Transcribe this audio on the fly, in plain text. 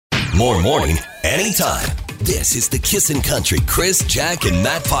more morning, anytime. This is the Kissin' Country Chris, Jack, and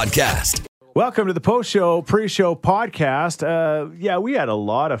Matt podcast. Welcome to the post-show, pre-show podcast. We had a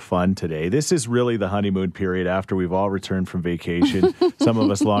lot of fun today. This is really the honeymoon period after we've all returned from vacation, some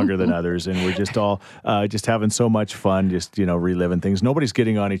of us longer than others, and we're just all just having so much fun, just, reliving things. Nobody's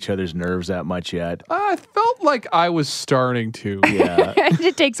getting on each other's nerves that much yet. I felt like I was starting to. Yeah.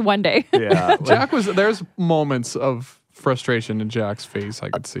 It takes one day. Yeah. There's moments of frustration in Jack's face I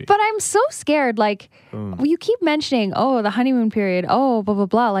could see. But I'm so scared. You keep mentioning, the honeymoon period, blah, blah,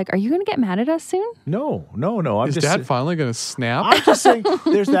 blah. Are you going to get mad at us soon? No. Is Dad finally going to snap? I'm just saying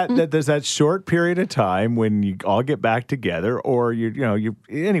there's that short period of time when you all get back together, or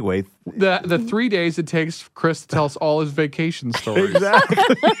anyway. The 3 days it takes Chris to tell us all his vacation stories.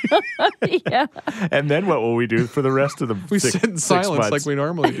 Exactly. Yeah. And then what will we do for the rest of the We sit in silence months? like we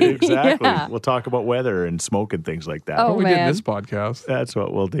normally do. Exactly. Yeah. We'll talk about weather and smoke and things like that. Oh, What we did in man. this podcast. That's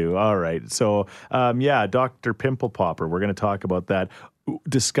what we'll do. All right. So, Dr. Pimple Popper, we're going to talk about that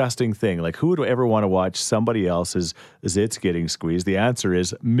disgusting thing. Who would ever want to watch somebody else's zits getting squeezed? The answer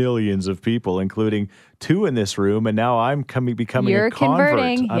is millions of people, including 2 in this room. And now I'm becoming You're a convert.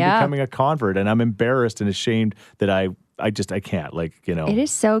 converting, I'm yeah. becoming a convert, and I'm embarrassed and ashamed that I can't. It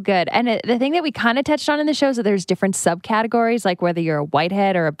is so good. And the thing that we kind of touched on in the show is that there's different subcategories, like whether you're a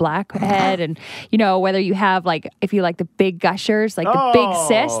whitehead or a blackhead, and, whether you have, if you like the big gushers, the big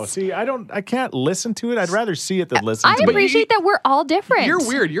cysts. See, I can't listen to it. I'd rather see it than listen I to it. appreciate that we're all different. You're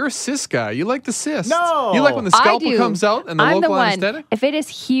weird. You're a cyst guy. You like the cyst. No. You like when the I scalpel do. comes out and the I'm local the one. anesthetic? If it is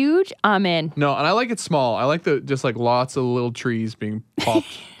huge, I'm in. No, and I like it small. I like lots of little trees being popped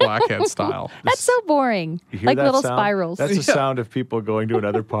blackhead style. That's so boring. You hear Like that little sound? spirals. That's the sound of people going to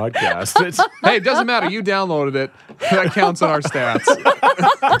another podcast. Hey, it doesn't matter. You downloaded it. That counts in our stats.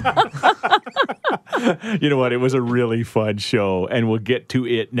 You know what? It was a really fun show, and we'll get to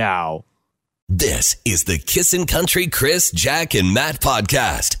it now. This is the Kissin' Country Chris, Jack, and Matt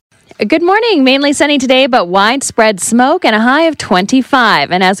podcast. Good morning. Mainly sunny today, but widespread smoke and a high of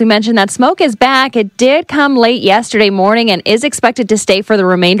 25. And as we mentioned, that smoke is back. It did come late yesterday morning and is expected to stay for the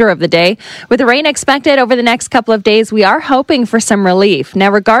remainder of the day. With the rain expected over the next couple of days, we are hoping for some relief.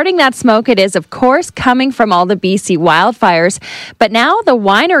 Now, regarding that smoke, it is, of course, coming from all the BC wildfires. But now the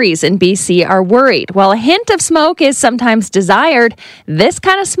wineries in BC are worried. While a hint of smoke is sometimes desired, this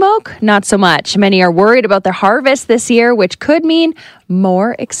kind of smoke, not so much. Many are worried about their harvest this year, which could mean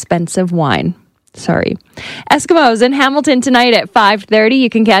more expensive wine. Sorry. Eskimos in Hamilton tonight at 5:30. You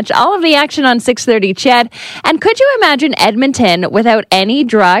can catch all of the action on 6:30 CHED. And could you imagine Edmonton without any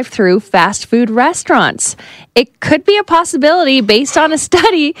drive-through fast food restaurants? It could be a possibility based on a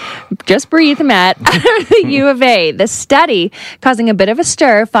study. Just breathe, Matt. Out of the U of A. The study, causing a bit of a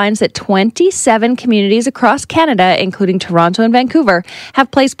stir, finds that 27 communities across Canada, including Toronto and Vancouver,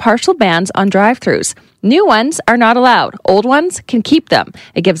 have placed partial bans on drive-thrus. New ones are not allowed. Old ones can keep them.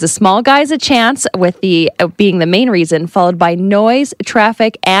 It gives the small guys a chance, with the being the main reason, followed by noise,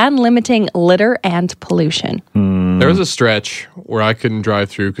 traffic, and limiting litter and pollution. There was a stretch where I couldn't drive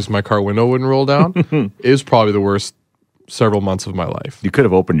through because my car window wouldn't roll down. It was probably the worst several months of my life. You could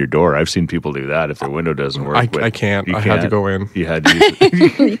have opened your door. I've seen people do that if their window doesn't work. I can't. I had to go in. You had to use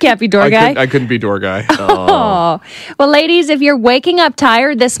it. You can't be door guy? I couldn't be door guy. Oh. Well, ladies, if you're waking up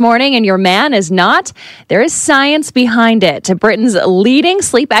tired this morning and your man is not, there is science behind it. Britain's leading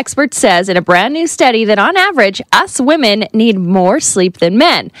sleep expert says in a brand new study that on average, us women need more sleep than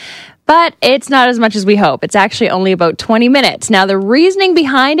men. But it's not as much as we hope. It's actually only about 20 minutes. Now, the reasoning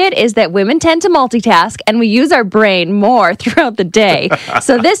behind it is that women tend to multitask and we use our brain more throughout the day.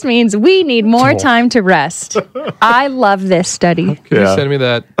 So this means we need more time to rest. I love this study. Can you send me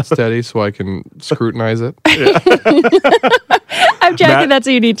that study so I can scrutinize it? I'm Jackie, Matt, that's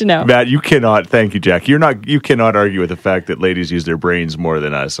what you need to know. Matt, you cannot. Thank you, Jack. You cannot argue with the fact that ladies use their brains more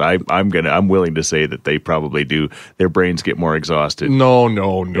than us. I'm willing to say that they probably do. Their brains get more exhausted. No.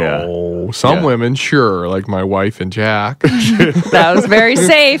 Yeah. Some women, sure, like my wife and Jack. That was very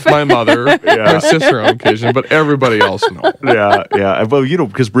safe. My mother, my sister on occasion, but everybody else, no. Yeah. Well,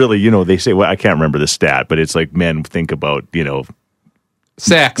 because really, they say, well, I can't remember the stat, but it's like men think about,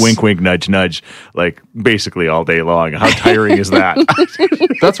 Sex. wink, wink, nudge, nudge, basically all day long. How tiring is that?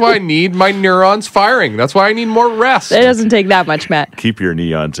 That's why I need my neurons firing. That's why I need more rest. It doesn't take that much, Matt. Keep your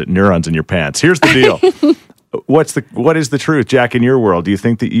neurons in your pants. Here's the deal. What is the truth, Jack, in your world? Do you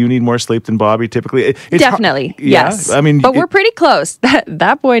think that you need more sleep than Bobby typically? Definitely, yes. I mean, but we're pretty close.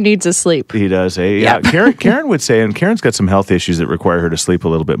 That boy needs to sleep. He does, eh? Yeah. Karen would say, and Karen's got some health issues that require her to sleep a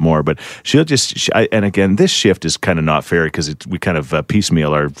little bit more, but she'll just, and again, this shift is kind of not fair because we kind of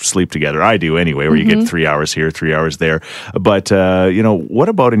piecemeal our sleep together. I do anyway, where you get 3 hours here, 3 hours there. But, what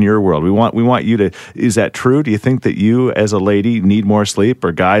about in your world? We want you to, is that true? Do you think that you as a lady need more sleep?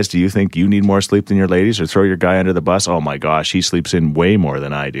 Or guys, do you think you need more sleep than your ladies? Or throw your guy under the bus? Oh my gosh, he sleeps in way more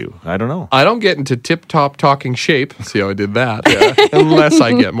than I do. I don't know. I don't get into tip-top talking shape. See how I did that? Yeah. Unless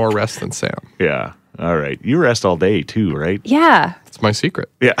I get more rest than Sam. Yeah. All right. You rest all day too, right? Yeah. It's my secret.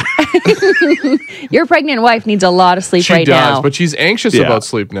 Yeah. Your pregnant wife needs a lot of sleep She does, now. but she's anxious about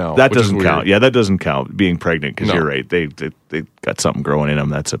sleep now. That which is doesn't weird. count. Yeah, that doesn't count, being pregnant, because No. you're right. They got something growing in them.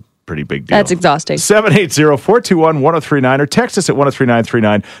 That's a pretty big deal. That's exhausting. 780-421-1039 or text us at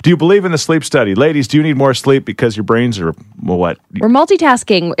 103939. Do you believe in the sleep study? Ladies, do you need more sleep because your brains are, well, what? We're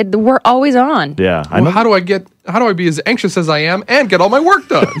multitasking. We're always on. Yeah. I Well, know. how do I be as anxious as I am and get all my work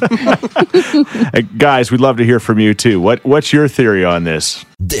done? Guys, we'd love to hear from you too. What's your theory on this?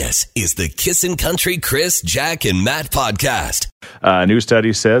 This is the Kissin' Country Chris, Jack, and Matt podcast. A new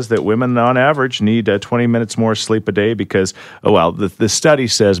study says that women on average need 20 minutes more sleep a day because, the study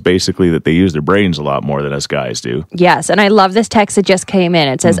says basically that they use their brains a lot more than us guys do. Yes, and I love this text that just came in.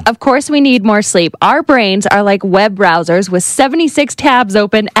 It says, of course we need more sleep. Our brains are like web browsers with 76 tabs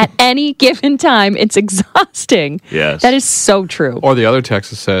open at any given time. It's exhausting. Yes. That is so true. Or the other text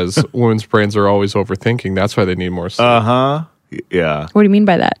that says women's brains are always overthinking. That's why they need more sleep. Uh-huh. Yeah. What do you mean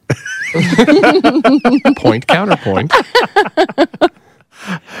by that? Point, counterpoint.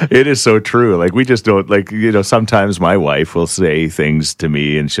 It is so true. Like, we just don't, sometimes my wife will say things to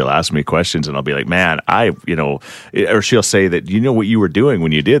me and she'll ask me questions and I'll be like, man, or she'll say that, you know what you were doing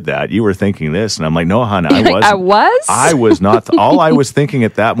when you did that? You were thinking this. And I'm like, no, hon, I wasn't. I was? I was not. All I was thinking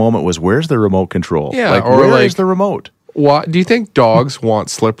at that moment was, where's the remote control? Yeah, where is the remote? Why do you think dogs want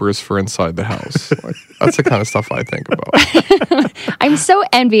slippers for inside the house? Like, that's the kind of stuff I think about. I'm so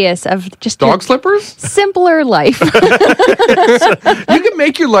envious of just Dog your slippers? simpler life. You can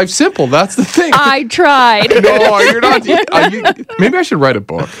make your life simple. That's the thing. I tried. No, you're not. Maybe I should write a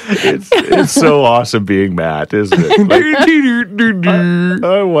book. It's so awesome being Matt, isn't it?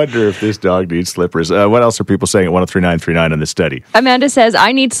 I wonder if this dog needs slippers. What else are people saying at 103939 on this study? Amanda says,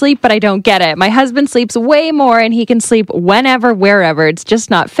 I need sleep, but I don't get it. My husband sleeps way more and he can sleep whenever, wherever. It's just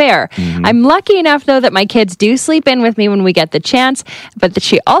not fair. I'm lucky enough, though, that my kids do sleep in with me when we get the chance. But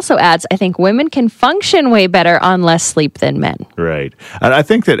she also adds, I think women can function way better on less sleep than men. Right. And I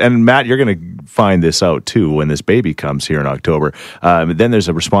think that, and Matt, you're going to find this out too when this baby comes here in October. Then there's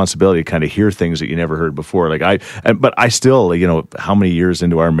a responsibility to kind of hear things that you never heard before. But I still, how many years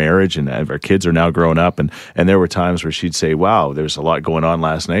into our marriage and our kids are now grown up. And there were times where she'd say, wow, there's a lot going on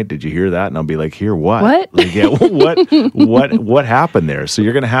last night. Did you hear that? And I'll be like, hear what? What? Like, yeah, what happened there? So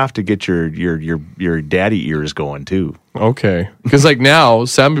you're going to have to get your daddy ears going too. Okay. Because now,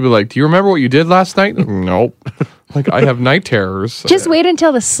 Sam would be like, do you remember what you did last night? Nope. I have night terrors. Just wait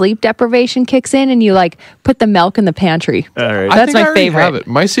until the sleep deprivation kicks in and you put the milk in the pantry. All right. I That's think I my already favorite. have it.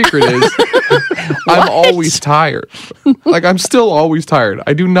 My secret is I'm always tired. I'm still always tired.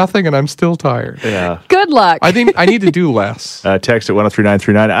 I do nothing and I'm still tired. Yeah. Good luck. I think I need to do less. Text at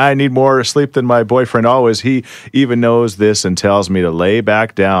 103939. I need more sleep than my boyfriend always. He even knows this and tells me to lay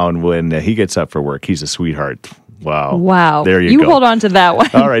back down when he gets up for work. He's a sweetheart. Wow. There you go. You hold on to that one.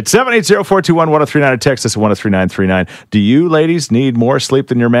 All right. 780-421-1039 or text us at 103939. Do you ladies need more sleep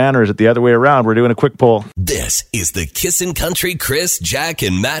than your man, or is it the other way around? We're doing a quick poll. This is the Kissin' Country Chris, Jack,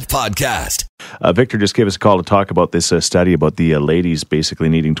 and Matt podcast. Victor just gave us a call to talk about this study about the ladies basically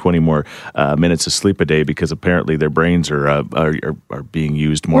needing 20 more minutes of sleep a day because apparently their brains are being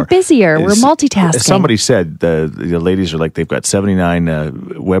used more. We're busier. We're multitasking. Somebody said the ladies are they've got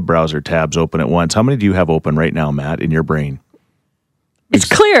 79 web browser tabs open at once. How many do you have open right now, Matt, in your brain? It's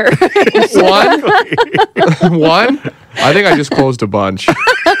clear. One? I think I just closed a bunch.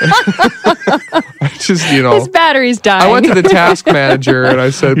 His battery's dying. I went to the task manager and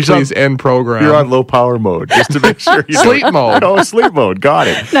I said, please end program. You're on low power mode just to make sure you Sleep mode. Oh, sleep mode. Got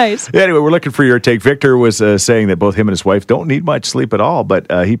it. Nice. Anyway, we're looking for your take. Victor was saying that both him and his wife don't need much sleep at all, but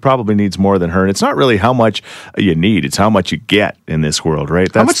he probably needs more than her. And it's not really how much you need, it's how much you get in this world,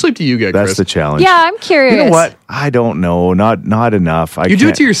 right? How much sleep do you get, That's Chris? the challenge. Yeah, I'm curious. You know what? I don't know. Not enough. You do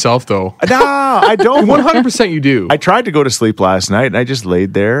it to yourself, though. No, I don't. 100% you do. I tried to go to sleep last night, and I just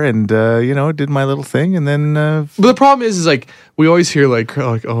laid there and, did my little thing, and then... But the problem is we always hear like,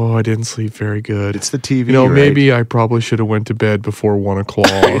 oh, I didn't sleep very good. It's the TV. You know, right? maybe I probably should have went to bed before 1 o'clock.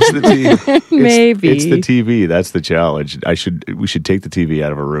 It's the TV. Maybe. It's the TV. That's the challenge. We should take the TV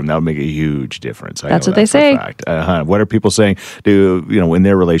out of a room. That would make a huge difference. That's what they say. What are people saying? In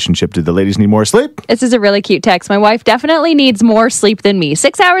their relationship, do the ladies need more sleep? This is a really cute text. My wife definitely needs more sleep than me.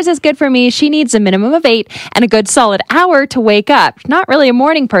 6 hours is good for me. She needs a minimum of 8 and a good solid hour to wake up. Not really a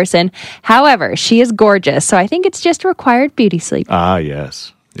morning person. However, she is gorgeous, so I think it's just required beauty sleep. Ah,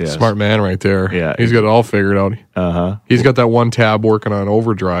 yes. Yes. Smart man right there. Yeah. He's got it all figured out. Uh-huh. He's got that one tab working on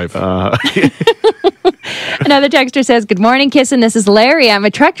overdrive. Another texter says, good morning, Kissin'. This is Larry. I'm a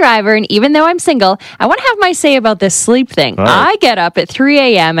truck driver, and even though I'm single, I want to have my say about this sleep thing. Right. I get up at 3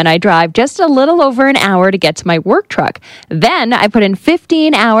 a.m. and I drive just a little over an hour to get to my work truck. Then I put in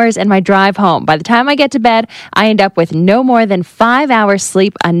 15 hours in my drive home. By the time I get to bed, I end up with no more than 5 hours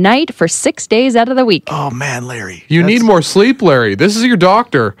sleep a night for 6 days out of the week. Oh, man, Larry. You need more sleep, Larry. This is your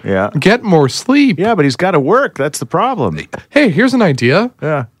doctor. Yeah. Get more sleep. Yeah, but he's got to work. That's the problem. Hey, here's an idea.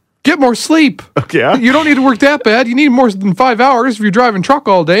 Yeah. Get more sleep. Yeah. You don't need to work that bad. You need more than 5 hours if you're driving truck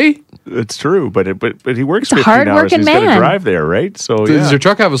all day. It's true, but he works He's a 15 hours. hard-working He's got to man. drive there, right? So, Does your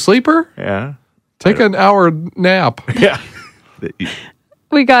truck have a sleeper? Yeah. Take an hour nap. Yeah.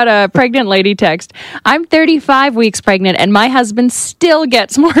 We got a pregnant lady text. I'm 35 weeks pregnant and my husband still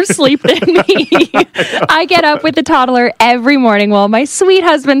gets more sleep than me. I get up with the toddler every morning while my sweet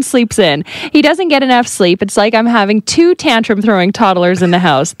husband sleeps in. He doesn't get enough sleep. It's like I'm having 2 tantrum-throwing toddlers in the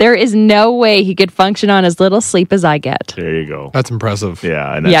house. There is no way he could function on as little sleep as I get. There you go. That's impressive.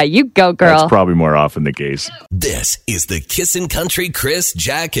 Yeah. And Yeah, you go, girl. That's probably more often the case. This is the Kissin' Country Chris,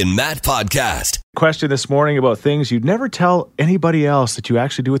 Jack, and Matt podcast. Question this morning about things you'd never tell anybody else that you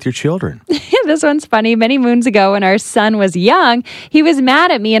actually do with your children. This one's funny. Many moons ago, when our son was young, he was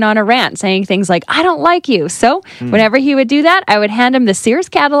mad at me and on a rant, saying things like, I don't like you. So whenever he would do that, I would hand him the Sears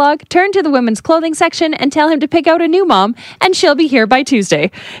catalog, turn to the women's clothing section, and tell him to pick out a new mom, and she'll be here by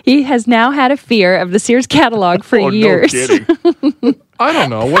Tuesday. He has now had a fear of the Sears catalog for years. No kidding. I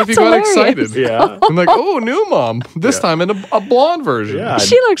don't know. What if you That's got hilarious. excited? Yeah. I'm like, oh, new mom. This time in a blonde version. Yeah.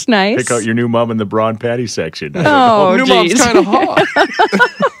 She looks nice. Pick out your new mom in the brawn patty section. Oh, new mom's geez. kind of hot.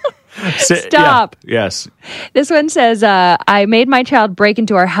 Stop. Yeah. Yes. This one says, I made my child break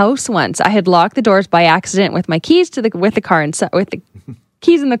into our house once. I had locked the doors by accident with my keys with the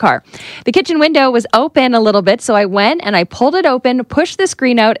keys in the car. The kitchen window was open a little bit, so I went and I pulled it open, pushed the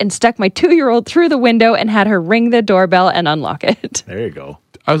screen out, and stuck my 2-year-old through the window and had her ring the doorbell and unlock it. There you go.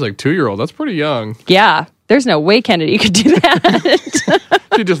 I was like, 2-year-old. That's pretty young. Yeah, there's no way Kennedy could do that.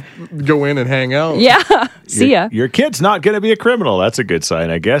 You just go in and hang out. Yeah, see ya. Your kid's not going to be a criminal. That's a good sign,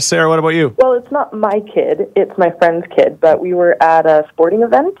 I guess. Sarah, what about you? Well, it's not my kid. It's my friend's kid. But we were at a sporting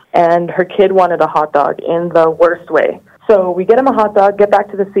event, and her kid wanted a hot dog in the worst way. So we get him a hot dog, get back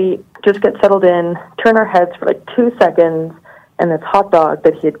to the seat, just get settled in, turn our heads for like 2 seconds, and this hot dog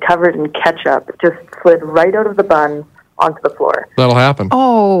that he had covered in ketchup just slid right out of the bun onto the floor. That'll happen.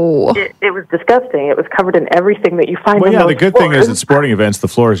 Oh. It was disgusting. It was covered in everything that you find Well, on yeah, those the good thing is at sporting events, the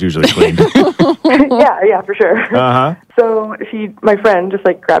floor is usually cleaned. yeah, for sure. Uh-huh. So my friend just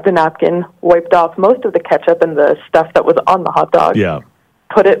like grabbed a napkin, wiped off most of the ketchup and the stuff that was on the hot dog, Yeah.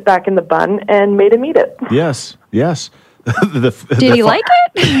 put it back in the bun, and made him eat it. Yes. Did he like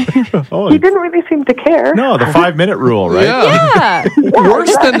it? Oh, He didn't really seem to care. no, the 5-minute rule, right? Yeah. Yeah.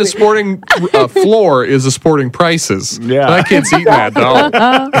 Worse than the sporting floor is the sporting prices. Yeah. That kid's eating that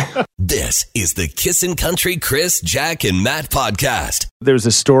dog. This is the Kissin' Country Chris, Jack, and Matt podcast. There's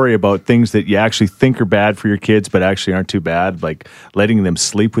a story about things that you actually think are bad for your kids, but actually aren't too bad. Like letting them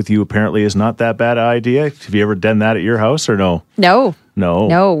sleep with you apparently is not that bad an idea. Have you ever done that at your house or no? No,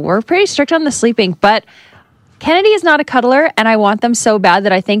 No. we're pretty strict on the sleeping, but Kennedy is not a cuddler, and I want them so bad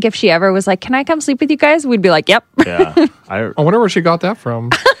that I think if she ever was like, can I come sleep with you guys? We'd be like, yep. Yeah. I wonder where she got that from.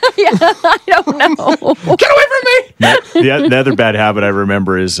 I don't know. Get away from me! The other bad habit I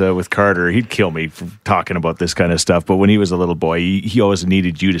remember is with Carter. He'd kill me for talking about this kind of stuff. But when he was a little boy, he always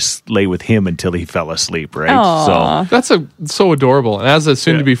needed you to lay with him until he fell asleep, right? Aw. That's so adorable. And as a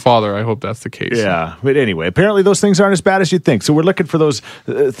soon-to-be father, I hope that's the case. Yeah. But anyway, apparently those things aren't as bad as you think. So we're looking for those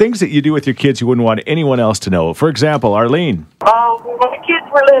things that you do with your kids you wouldn't want anyone else to know. For example, Arlene. When the kids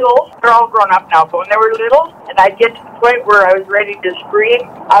were little, they're all grown up now, but when they were little, and I'd get to the point where I was ready to scream,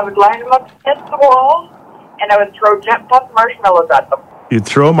 I would line them up against the wall, and I would throw jet puff marshmallows at them. You'd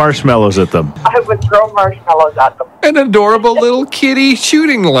throw marshmallows at them. I would throw marshmallows at them. An adorable little kitty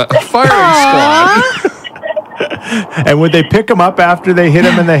shooting firing squad. And would they pick them up after they hit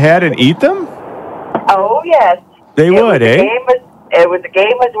them in the head and eat them? Oh, yes. They would, was eh? It was a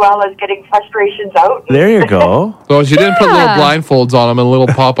game as well as getting frustrations out. There you go. So she didn't put little blindfolds on them and little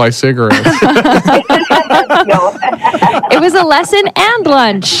Popeye cigarettes. No. It was a lesson and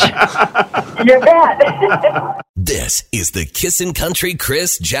lunch. You bet. This is the Kissin' Country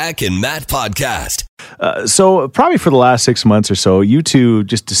Chris, Jack, and Matt podcast. So probably for the last 6 months or so, you two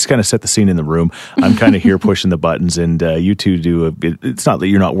just kind of set the scene in the room. I'm kind of here pushing the buttons, and you two do. It's not that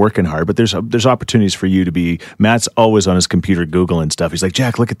you're not working hard, but there's opportunities for you to be. Matt's always on his computer Googling stuff. He's like,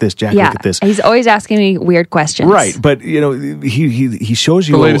 Jack, look at this. Jack, look at this. He's always asking me weird questions. Right, but he shows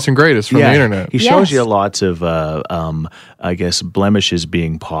you The latest and greatest from the internet. He shows you lots of I guess blemishes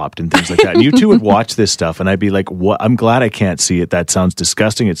being popped and things like that. And you two would watch this stuff, and I'd be like, "What? I'm glad I can't see it. That sounds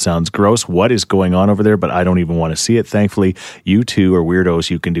disgusting. It sounds gross. What is going on over there?" But I don't even want to see it. Thankfully, you two are weirdos.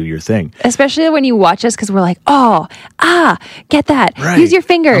 You can do your thing. Especially when you watch us, because we're like, get that. Right. Use your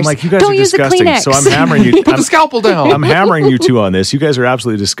fingers. I'm like, you guys don't are use disgusting. the Kleenex. So I'm hammering you. Put the scalpel down. I'm hammering you two on this. You guys are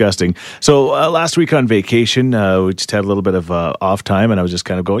absolutely disgusting. So last week on vacation, we just had a little bit of off time, and I was just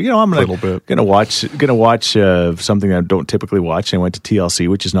kind of going, I'm gonna watch something I don't typically watch. And I went to TLC,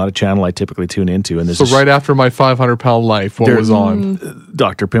 which is not a channel I typically tune into. And so right after my 500-pound life, what was on?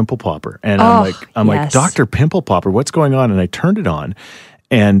 Dr. Pimple Popper, and I'm like, Dr. Pimple Popper, what's going on? And I turned it on,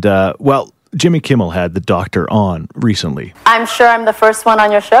 and Jimmy Kimmel had the doctor on recently. I'm sure I'm the first one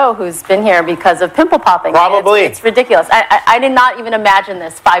on your show who's been here because of pimple popping. Probably. It's ridiculous. I did not even imagine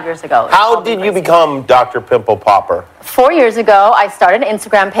this 5 years ago. How did you become Dr. Pimple Popper? 4 years ago, I started an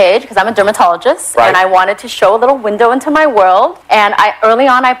Instagram page because I'm a dermatologist, and I wanted to show a little window into my world. And early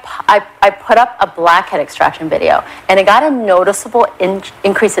on, I put up a blackhead extraction video, and it got a noticeable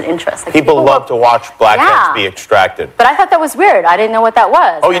increase in interest. Like, people love to watch blackheads be extracted. But I thought that was weird. I didn't know what that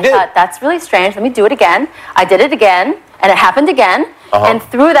was. Oh, you did? I thought, that's really strange. Let me do it again. I did it again, and it happened again. And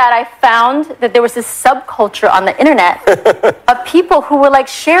through that, I found that there was this subculture on the internet of people who were like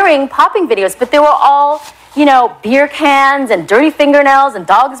sharing popping videos, but they were all, beer cans and dirty fingernails and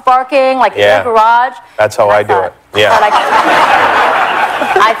dogs barking like in their garage. That's how I do it. Yeah.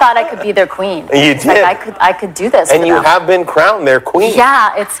 I thought I could be their queen. You did. Like I could do this. And you have been crowned their queen.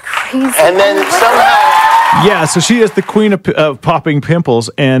 Yeah, it's crazy. And then somehow... Yeah, so she is the queen of popping pimples,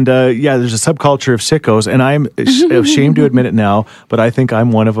 and there's a subculture of sickos, and I'm ashamed to admit it now, but I think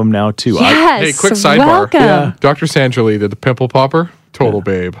I'm one of them now too. Yes, hey, quick sidebar. Welcome. Yeah. Dr. Sandra Lee, the Pimple Popper, total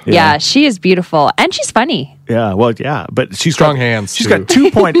babe. Yeah, she is beautiful, and she's funny. Yeah, well, yeah, but she's strong hands. She's got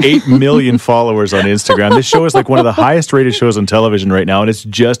 2.8 million followers on Instagram. This show is like one of the highest rated shows on television right now, and it's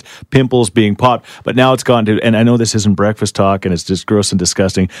just pimples being popped. But now it's gone to, and I know this isn't breakfast talk, and it's just gross and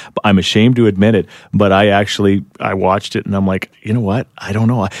disgusting. But I'm ashamed to admit it. But I watched it, and I'm like, you know what? I don't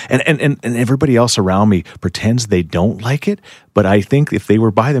know. And everybody else around me pretends they don't like it. But I think if they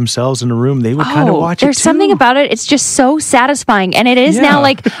were by themselves in a room, they would kind of watch it too. There's something about it. It's just so satisfying. And it is now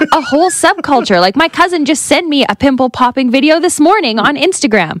like a whole subculture. Like my cousin just sent me a pimple popping video this morning on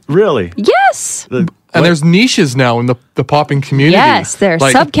Instagram. Really? Yes. And there's niches now in the popping community. Yes, there are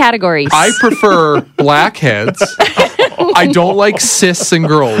subcategories. I prefer blackheads. I don't like cis and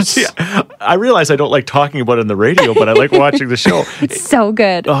girls. Yeah, I realize I don't like talking about it on the radio, but I like watching the show. It's so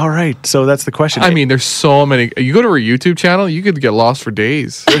good. All right, so that's the question. I mean, there's so many. You go to her YouTube channel, you could get lost for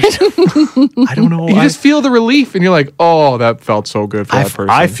days. I don't know. You just feel the relief, and you're like, "Oh, that felt so good for that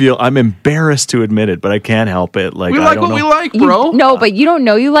person." I'm embarrassed to admit it, but I can't help it. Like we I like don't what know. we like, bro. No, but you don't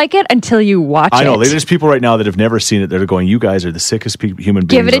know you like it until you watch it. I know. There's people right now that have never seen it that are going, "You guys are the sickest human beings."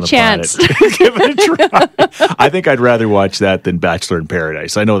 Give it on a the chance. planet." Give it a try. I think I'd rather watch that than Bachelor in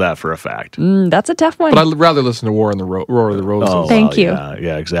Paradise. I know that for a fact. That's a tough one. But I'd rather listen to Roar of the Roses. Oh, Thank you.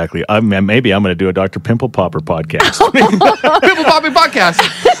 Yeah, exactly. Maybe I'm going to do a Dr. Pimple Popper podcast. Pimple Popping Podcast.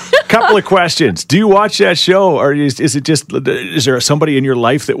 Couple of questions. Do you watch that show, or is there somebody in your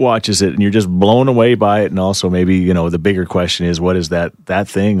life that watches it and you're just blown away by it? And also, maybe the bigger question is, what is that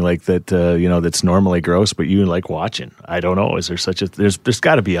thing like that that's normally gross, but you like watching? I don't know. Is there such a? There's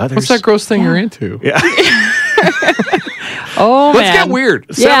got to be others. What's that gross thing you're into? Yeah. Oh, Let's get weird.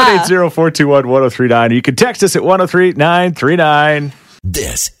 780-421-1039. You can text us at 103939.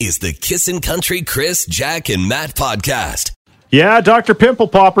 This is the Kissin' Country Chris, Jack, and Matt podcast. Yeah, Dr. Pimple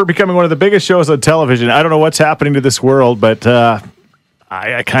Popper becoming one of the biggest shows on television. I don't know what's happening to this world, but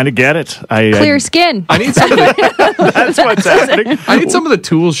I kind of get it. Clear skin. I need some of the, That's what's happening. I need some of the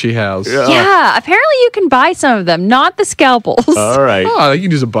tools she has. Yeah, apparently you can buy some of them, not the scalpels. All right. Oh, you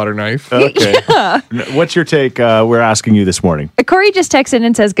can use a butter knife. Okay. What's your take? We're asking you this morning. Corey just texted in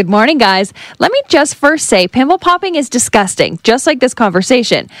and says, "Good morning, guys. Let me just first say, pimple popping is disgusting, just like this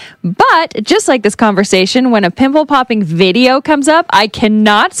conversation. But just like this conversation, when a pimple popping video comes up, I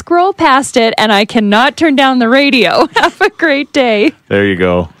cannot scroll past it and I cannot turn down the radio. Have a great day." There you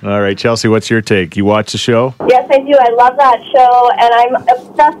go. All right, Chelsea, what's your take? You watch the show? Yes, I do. I love that show, and I'm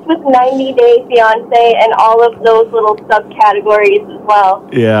obsessed with 90 Day Fiance and all of those little subcategories as well.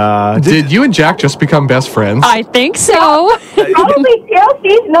 Yeah. Did you and Jack just become best friends? I think so. Probably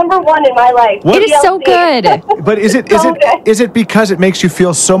TLC's number one in my life. What? It is so TLC. good. But is it because it makes you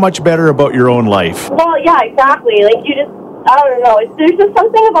feel so much better about your own life? Well, yeah, exactly. Like, you just, I don't know. There's just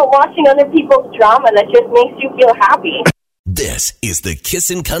something about watching other people's drama that just makes you feel happy. This is the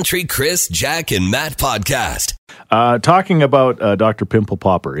Kissin' Country Chris, Jack, and Matt podcast. Talking about Dr. Pimple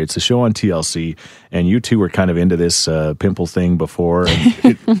Popper. It's a show on TLC, and you two were kind of into this pimple thing before.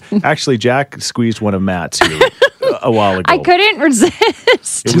 And actually, Jack squeezed one of Matt's here a while ago. I couldn't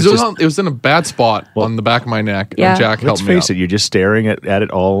resist. It was in a bad spot on the back of my neck. Yeah. And Jack helped Let's me face out. it, you're just staring at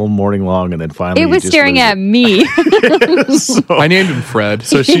it all morning long, and then finally It was staring at me. I named him Fred.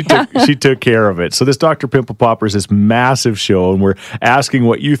 So she took care of it. So this Dr. Pimple Popper is this massive show, and we're asking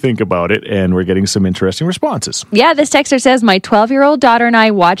what you think about it, and we're getting some interesting responses. Yeah, this texter says, "My 12-year-old daughter and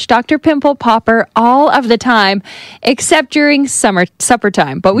I watch Dr. Pimple Popper all of the time, except during supper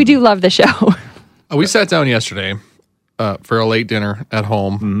time. But we do love the show." We sat down yesterday for a late dinner at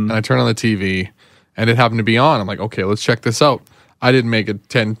home, and I turned on the TV, and it happened to be on. I'm like, okay, let's check this out. I didn't make it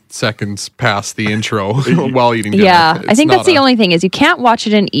 10 seconds past the intro while eating dinner. Yeah, I think that's the only thing is you can't watch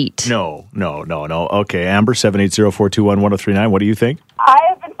it and eat. No. Okay, Amber, 780-421-1039. What do you think? I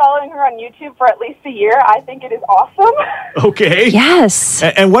have been following her on YouTube for at least a year. I think it is awesome. Okay. Yes.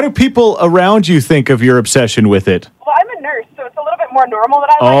 And what do people around you think of your obsession with it? Well, I'm a nurse, so it's a little bit more normal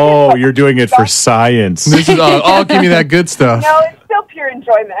that I like it. Oh, but you're doing it for science. This is give me that good stuff. No, it's still pure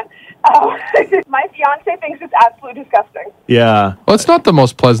enjoyment. My fiance thinks it's absolutely disgusting. Yeah. Well, it's not the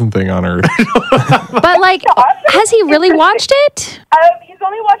most pleasant thing on earth. But, like, has he really watched it? He's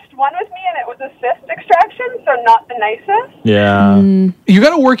only watched one with me, and it was a cyst extraction, so not the nicest. Yeah. You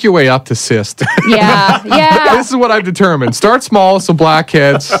got to work your way up to cyst. Yeah. This is what I've determined. Start small, some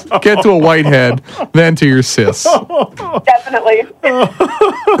blackheads, get to a white head, then to your cysts. Definitely.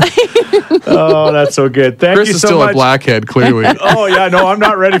 Oh, that's so good. Thank Chris you is so still much. a blackhead, clearly. Oh, yeah, no, I'm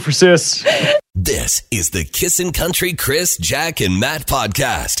not ready for cis. This is the Kissin' Country Chris, Jack, and Matt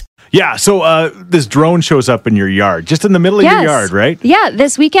podcast. Yeah, so this drone shows up in your yard, just in the middle of your yard, right? Yeah,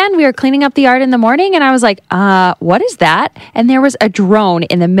 this weekend we were cleaning up the yard in the morning and I was like, what is that? And there was a drone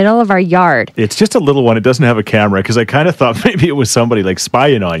in the middle of our yard. It's just a little one. It doesn't have a camera because I kind of thought maybe it was somebody like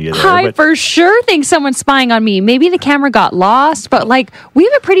spying on you there. I for sure think someone's spying on me. Maybe the camera got lost, but like we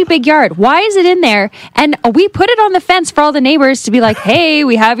have a pretty big yard. Why is it in there? And we put it on the fence for all the neighbors to be like, hey,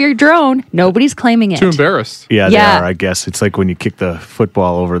 we have your drone. Nobody's claiming it. Too embarrassed. Yeah, they are, I guess. It's like when you kick the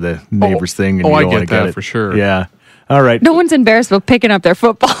football over the neighbor's thing and you I don't want get to get that it. for sure. Yeah. All right. No one's embarrassed about picking up their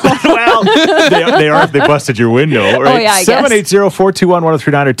football. Well, they are if they busted your window. Right? Oh, yeah, I guess.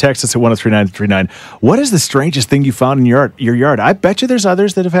 780-421-1039 or text us at 103939. What is the strangest thing you found in your yard? I bet you there's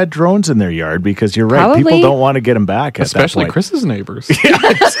others that have had drones in their yard because you're right. Probably. People don't want to get them back at Especially that point. Chris's neighbors.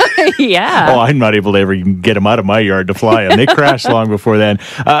 Yeah. Oh, I'm not able to ever even get them out of my yard to fly them. They crashed long before then.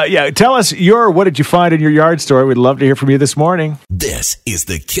 Tell us what did you find in your yard story? We'd love to hear from you this morning. This is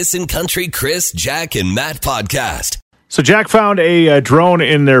the Kissin' Country Chris, Jack, and Matt podcast. So Jack found a drone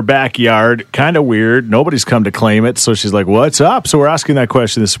in their backyard. Kind of weird. Nobody's come to claim it. So she's like, what's up? So we're asking that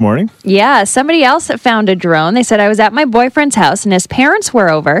question this morning. Yeah, somebody else found a drone. They said, I was at my boyfriend's house and his parents were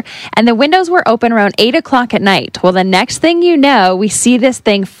over and the windows were open around 8 o'clock at night. Well, the next thing you know, we see this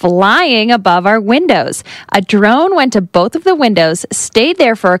thing flying above our windows. A drone went to both of the windows, stayed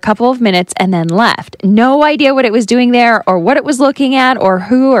there for a couple of minutes and then left. No idea what it was doing there or what it was looking at or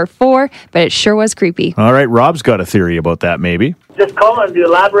who or for, but it sure was creepy. All right, Rob's got a theory about that maybe. Just calling to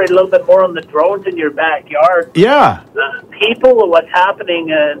elaborate a little bit more on the drones in your backyard. Yeah. People, what's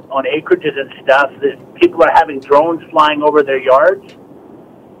happening on acreages and stuff, is people are having drones flying over their yards,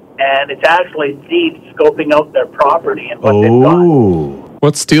 and it's actually deep scoping out their property and what they've got.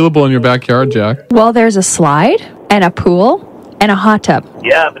 What's stealable in your backyard, Jack? Well, there's a slide and a pool and a hot tub.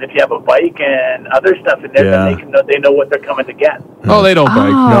 Yeah, but if you have a bike and other stuff in there, then they know what they're coming to get. Oh, they don't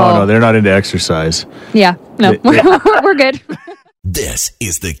bike. No, they're not into exercise. Yeah, no, we're good. This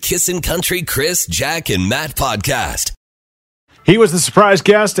is the Kissin' Country Chris, Jack, and Matt podcast. He was the surprise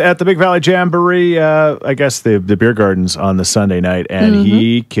guest at the Big Valley Jamboree, I guess the beer gardens on the Sunday night, and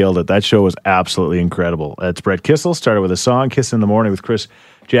he killed it. That show was absolutely incredible. It's Brett Kissel, started with a song, Kiss in the Morning with Chris,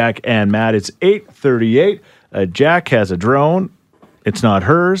 Jack, and Matt. It's 8:38. Jack has a drone. It's not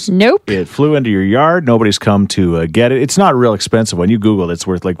hers. Nope. It flew into your yard. Nobody's come to get it. It's not a real expensive one. You Google it. It's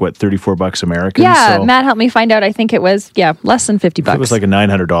worth like, what, $34 American? Yeah, so Matt helped me find out. I think it was, less than $50. if it was like a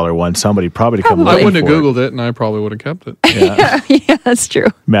 $900 one, somebody probably come I looking wouldn't have for Googled it, and I probably would have kept it. Yeah, that's true.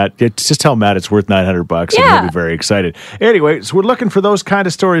 Matt, just tell Matt it's worth $900 and he'll be very excited. Anyway, so we're looking for those kind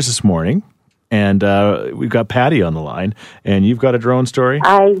of stories this morning. And we've got Patty on the line, and you've got a drone story?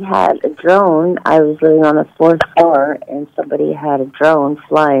 I had a drone. I was living on the 4th floor, and somebody had a drone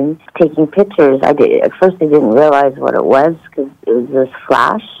flying, taking pictures. At first, I didn't realize what it was because it was this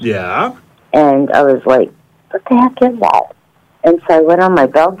flash. Yeah. And I was like, what the heck is that? And so I went on my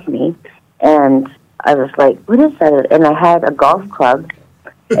balcony, and I was like, what is that? And I had a golf club,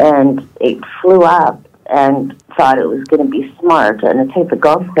 and it flew up and thought it was going to be smart, and I took the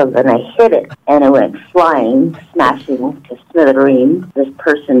golf club and I hit it, and it went flying, smashing to smithereens. This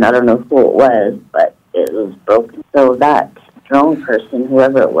person, I don't know who it was, but it was broken. So that drone person,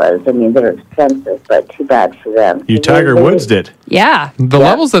 whoever it was, I mean, they're expensive, but too bad for them. You Tiger Woods did. Yeah. The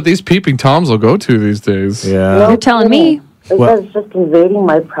levels that these peeping Toms will go to these days. Yeah. You're telling me. It was just invading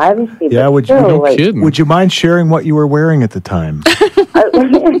my privacy. Yeah, but would you, still, like, would you mind sharing what you were wearing at the time?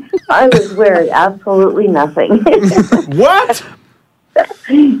 I was wearing absolutely nothing. What?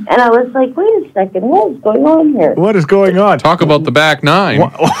 And I was like, wait a second, what is going on here? What is going on? Talk about the back nine.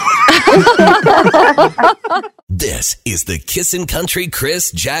 This is the Kissin' Country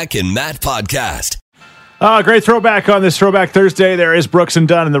Chris, Jack, and Matt podcast. Great throwback on this Throwback Thursday. There is Brooks and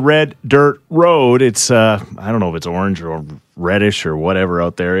Dunn in the Red Dirt Road. It's, I don't know if it's orange or reddish or whatever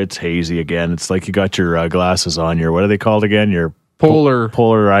out there. It's hazy again. It's like you got your glasses on. Your, what are they called again? Your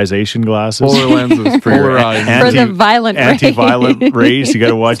polarization glasses. Polar lenses for your eyes. For the violent rays. Anti-violent rays. You got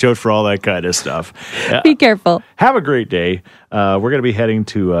to watch out for all that kind of stuff. Be careful. Have a great day. We're going to be heading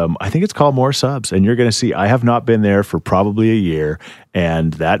to, I think it's called More Subs, and you're going to see, I have not been there for probably a year,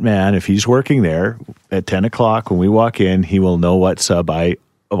 and that man, if he's working there at 10 o'clock when we walk in, he will know what sub I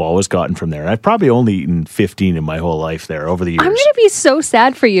have always gotten from there. And I've probably only eaten 15 in my whole life there over the years. I'm going to be so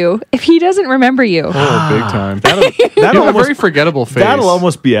sad for you if he doesn't remember you. Oh, big time. That'll You have a very forgettable face. That'll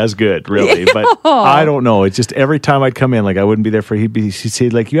almost be as good, really. But I don't know. It's just every time I'd come in, like I wouldn't be there for, he'd say,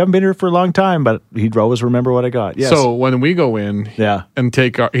 like, you haven't been here for a long time, but he'd always remember what I got. Yes. So when we go in and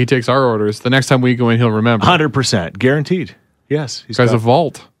he takes our orders, the next time we go in, he'll remember. 100%. Guaranteed. Yes. He's got a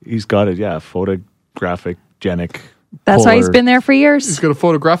vault. He's got it, photographic genic. That's why he's been there for years. He's got a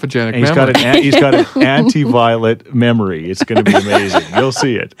photographic He's got an anti-violet memory. It's going to be amazing. You'll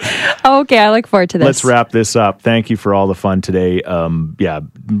see it. Okay, I look forward to this. Let's wrap this up. Thank you for all the fun today.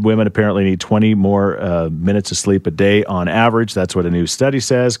 Women apparently need 20 more minutes of sleep a day on average. That's what a new study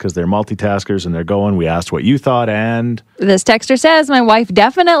says because they're multitaskers and they're going. We asked what you thought, and this texter says, my wife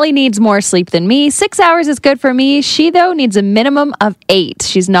definitely needs more sleep than me. 6 hours is good for me. She, though, needs a minimum of 8.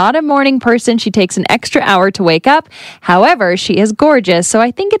 She's not a morning person. She takes an extra hour to wake up. However, she is gorgeous, so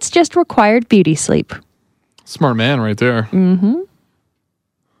I think it's just required beauty sleep. Smart man right there. Mm-hmm.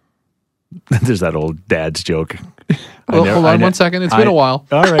 There's that old dad's joke. Well, hold on 1 second. It's been a while.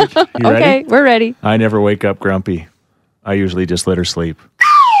 All right. You ready? Okay, we're ready. I never wake up grumpy. I usually just let her sleep.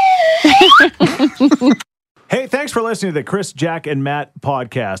 Hey, thanks for listening to the Chris, Jack, and Matt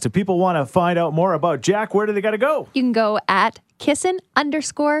podcast. If people want to find out more about Jack, where do they got to go? You can go at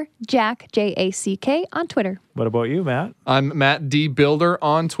Kissin_Jack, Jack, on Twitter. What about you, Matt? I'm Matt D. Builder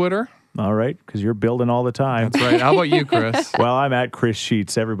on Twitter. All right, because you're building all the time. That's right. How about you, Chris? Well, I'm at Chris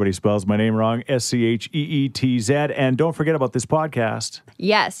Sheets. Everybody spells my name wrong, Scheetz. And don't forget about this podcast.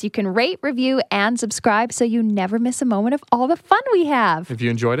 Yes, you can rate, review, and subscribe so you never miss a moment of all the fun we have. If you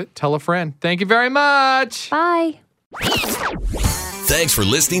enjoyed it, tell a friend. Thank you very much. Bye. Thanks for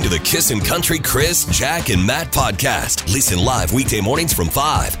listening to the Kissin' Country Chris, Jack, and Matt podcast. Listen live weekday mornings from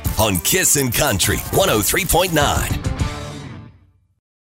 5 on Kissin' Country 103.9.